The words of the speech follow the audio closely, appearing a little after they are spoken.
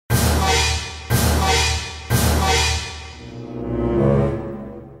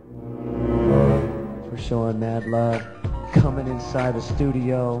showing mad love, coming inside the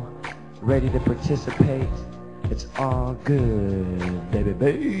studio, ready to participate. It's all good, baby,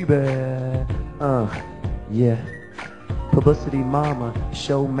 baby. Yeah. Publicity mama,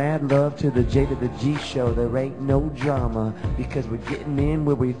 show mad love to the J to the G show. There ain't no drama, because we're getting in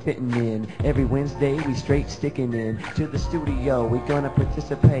where we're fitting in. Every Wednesday we straight sticking in to the studio. We're gonna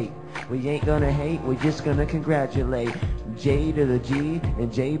participate. We ain't gonna hate, we're just gonna congratulate. J to the G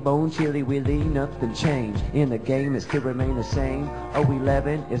and J-Bone Chili Willy, nothing changed. In the game it still remain the same.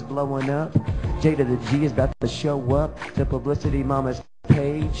 011 is blowing up. J to the G is about to show up to Publicity Mama's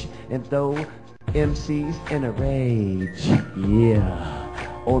page and throw MCs in a rage.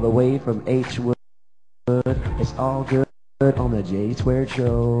 Yeah, all the way from H-Wood. It's all good on the J Squared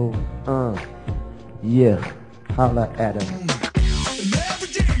Show. Yeah, holla at him. And every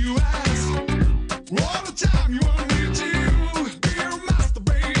day you ask, all the time you